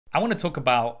I want to talk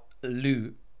about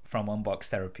Lou from Unbox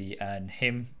Therapy and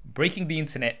him breaking the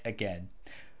internet again.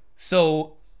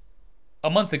 So a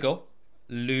month ago,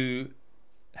 Lou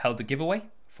held a giveaway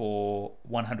for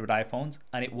 100 iPhones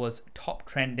and it was top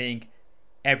trending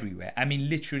everywhere. I mean,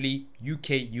 literally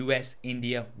UK, US,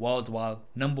 India, worldwide,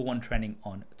 #1 trending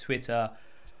on Twitter.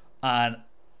 And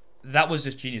that was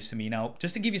just genius to me. Now,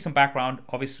 just to give you some background,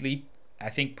 obviously, I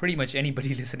think pretty much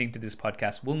anybody listening to this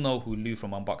podcast will know who Lou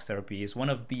from Unbox Therapy is. One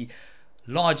of the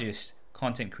largest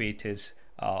content creators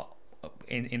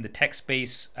in the tech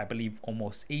space. I believe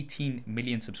almost 18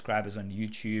 million subscribers on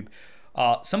YouTube.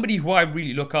 Somebody who I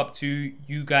really look up to.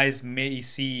 You guys may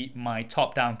see my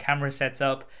top-down camera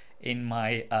setup in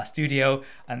my studio,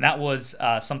 and that was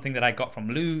something that I got from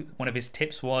Lou. One of his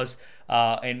tips was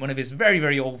in one of his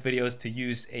very old videos to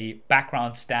use a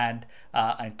background stand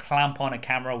and clamp on a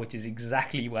camera, which is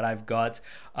exactly what I've got.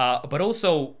 But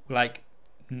also, like,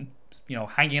 you know,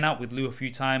 hanging out with Lou a few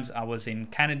times. I was in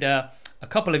Canada a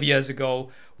couple of years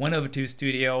ago, went over to his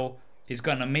studio. He's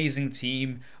got an amazing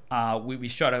team. We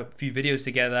shot a few videos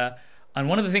together, and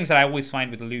one of the things that I always find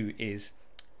with Lou is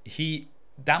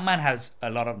that man has a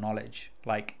lot of knowledge.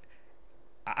 Like,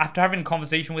 after having a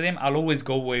conversation with him, I'll always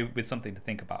go away with something to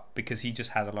think about because he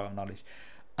just has a lot of knowledge.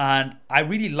 And I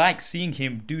really like seeing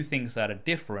him do things that are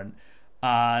different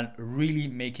and really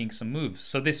making some moves.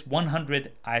 So this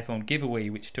 100 iPhone giveaway,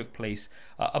 which took place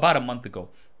about a month ago,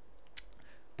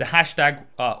 the hashtag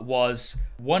was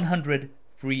 100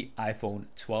 free iPhone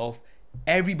 12.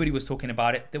 Everybody was talking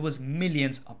about it. There was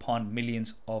millions upon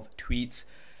millions of tweets.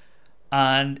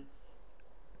 And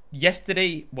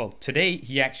today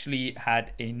he actually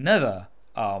had another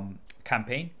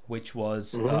campaign, which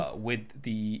was with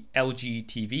the LG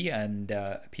TV and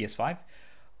PS5.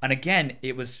 And again,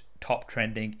 it was top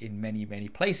trending in many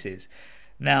places.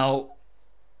 Now,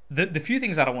 the few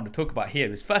things that I want to talk about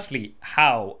here is firstly,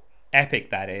 how epic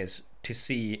that is to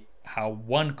see how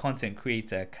one content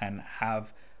creator can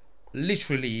have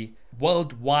literally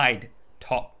worldwide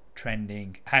top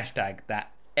trending hashtag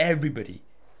that everybody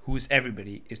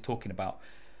is talking about.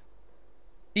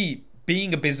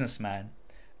 Being a businessman,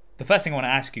 the first thing I want to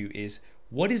ask you is,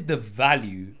 what is the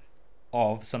value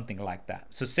of something like that?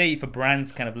 So say if a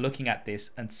brand's kind of looking at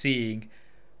this and seeing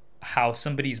how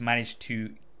somebody's managed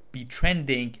to be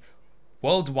trending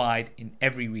worldwide in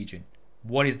every region,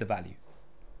 what is the value?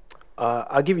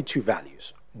 I'll give you two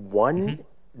values. One,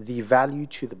 the value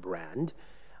to the brand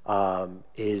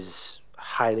is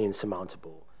highly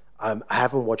insurmountable. I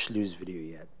haven't watched Lou's video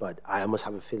yet, but I almost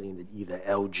have a feeling that either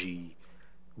LG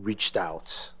reached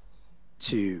out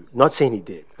to, not saying he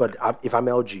did, but if I'm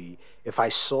LG, if I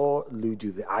saw Lou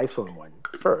do the iPhone one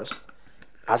first,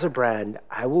 as a brand,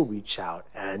 I will reach out,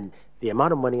 and the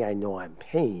amount of money I know I'm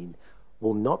paying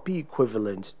will not be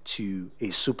equivalent to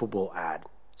a Super Bowl ad.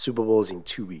 Super Bowl is in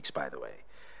 2 weeks, by the way,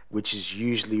 which is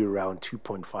usually around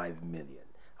 2.5 million.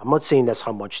 I'm not saying that's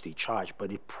how much they charge,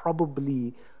 but it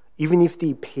probably, even if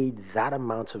they paid that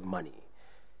amount of money,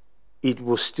 it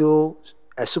will still,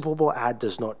 a Super Bowl ad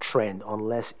does not trend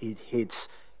unless it hits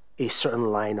a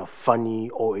certain line of funny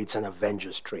or it's an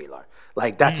Avengers trailer.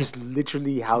 Like, that is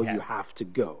literally how you have to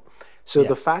go. So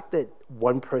the fact that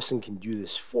one person can do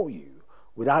this for you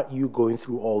without you going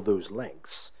through all those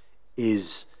lengths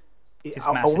is,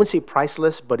 I wouldn't say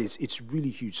priceless, but it's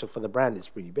really huge. So for the brand, it's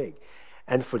pretty big.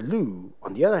 And for Lou,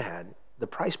 on the other hand, the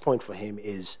price point for him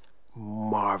is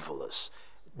marvelous.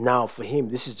 Now, for him,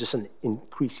 this is just an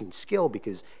increasing skill,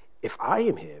 because if I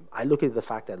am him, I look at the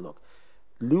fact that, look,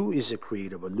 Lou is a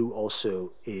creator, but Lou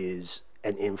also is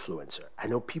an influencer. I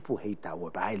know people hate that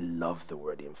word, but I love the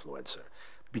word influencer,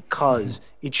 because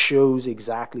it shows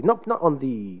exactly, not on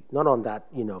that,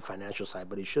 you know, financial side,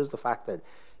 but it shows the fact that,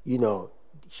 you know,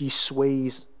 he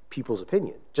sways people's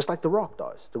opinion, just like The Rock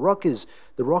does. The Rock is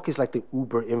like the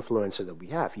Uber influencer that we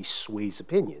have. He sways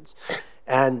opinions.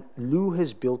 And Lou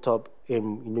has built up,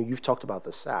 in, you know, you've talked about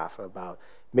the SAF, about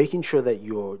making sure that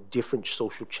your different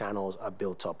social channels are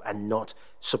built up and not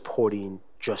supporting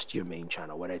just your main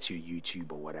channel, whether it's your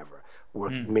YouTube or whatever.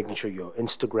 Making sure your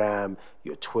Instagram,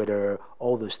 your Twitter,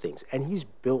 all those things. And he's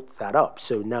built that up.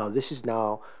 So now this is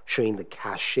now showing the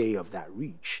cachet of that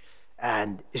reach.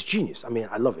 And it's genius. I mean,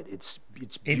 I love it. It's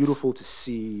beautiful to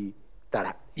see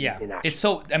that in action. It's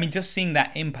so, I mean, just seeing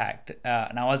that impact.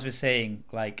 Now, as we're saying,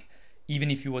 like, even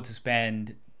if you were to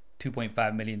spend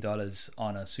 $2.5 million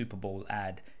on a Super Bowl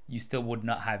ad, you still would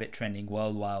not have it trending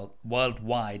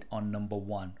worldwide on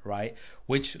 #1, right?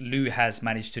 Which Lou has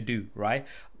managed to do, right?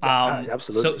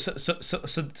 Absolutely.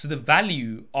 So the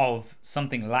value of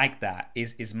something like that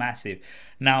is massive.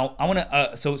 Now, I want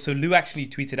to. So Lou actually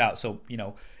tweeted out. So, you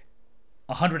know,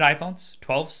 100 iPhones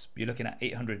 12s, you're looking at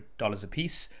 $800 a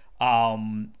piece.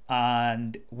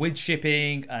 And with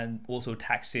shipping and also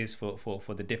taxes for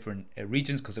the different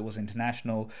regions, because it was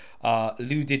international,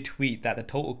 Lou did tweet that the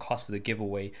total cost for the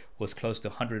giveaway was close to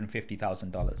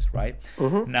 $150,000, right?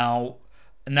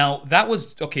 Now that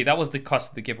was okay. That was the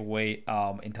cost of the giveaway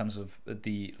in terms of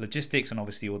the logistics and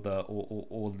obviously all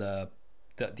the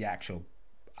actual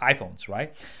iPhones,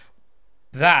 right?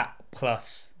 That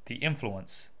plus the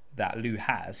influence that Lou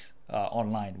has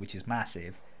online, which is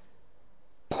massive,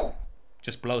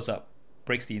 just blows up,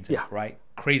 breaks the internet, right?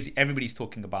 Crazy. Everybody's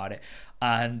talking about it.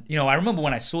 And, you know, I remember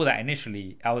when I saw that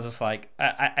initially, I was just like,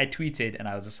 I tweeted and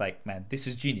I was just like, man, this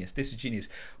is genius. This is genius.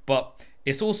 But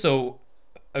it's also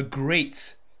a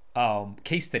great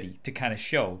case study to kind of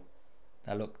show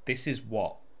that, look, this is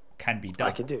what can be done.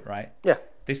 I can do. Right? Yeah.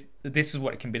 This is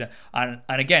what can be done. And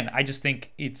again, I just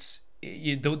think it's,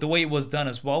 the way it was done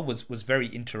as well was very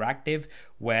interactive,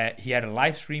 where he had a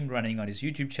live stream running on his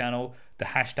YouTube channel. The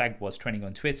hashtag was trending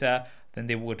on Twitter. Then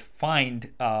they would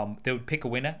they would pick a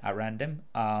winner at random,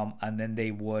 and then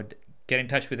they would get in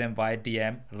touch with them via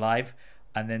DM live,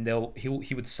 and then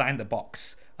he would sign the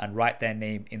box and write their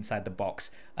name inside the box.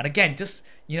 And again, just,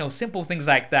 you know, simple things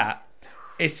like that.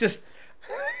 It's just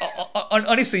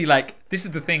honestly, like, this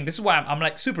is the thing. This is why I'm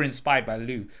like super inspired by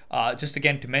Lou. Just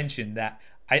again to mention that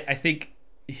I think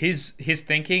his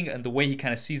thinking and the way he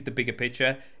kind of sees the bigger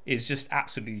picture is just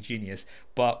absolutely genius.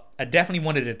 But I definitely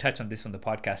wanted to touch on this on the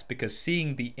podcast, because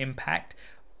seeing the impact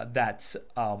that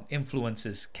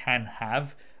influencers can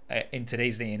have in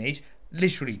today's day and age,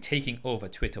 literally taking over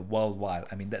Twitter worldwide.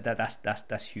 I mean,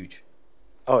 that's huge.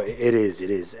 Oh, it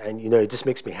is, and you know, it just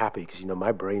makes me happy because, you know,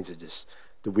 my brains are just,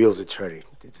 the wheels are turning.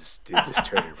 They're just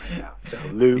turning right now. So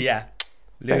Lou, yeah.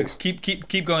 Lou, thanks.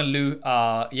 keep going, Lou.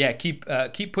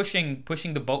 Keep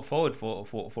pushing the boat forward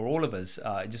for all of us.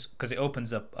 Just because it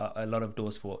opens up a lot of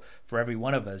doors for every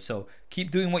one of us. So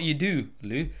keep doing what you do,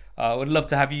 Lou. Would love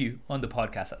to have you on the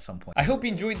podcast at some point. I hope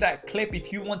you enjoyed that clip.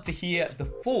 If you want to hear the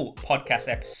full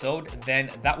podcast episode,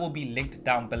 then that will be linked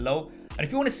down below. And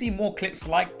if you want to see more clips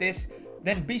like this,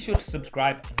 then be sure to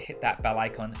subscribe and hit that bell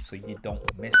icon so you don't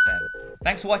miss them.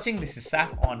 Thanks for watching. This is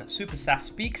Saf on SuperSaf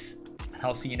Speaks, and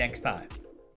I'll see you next time.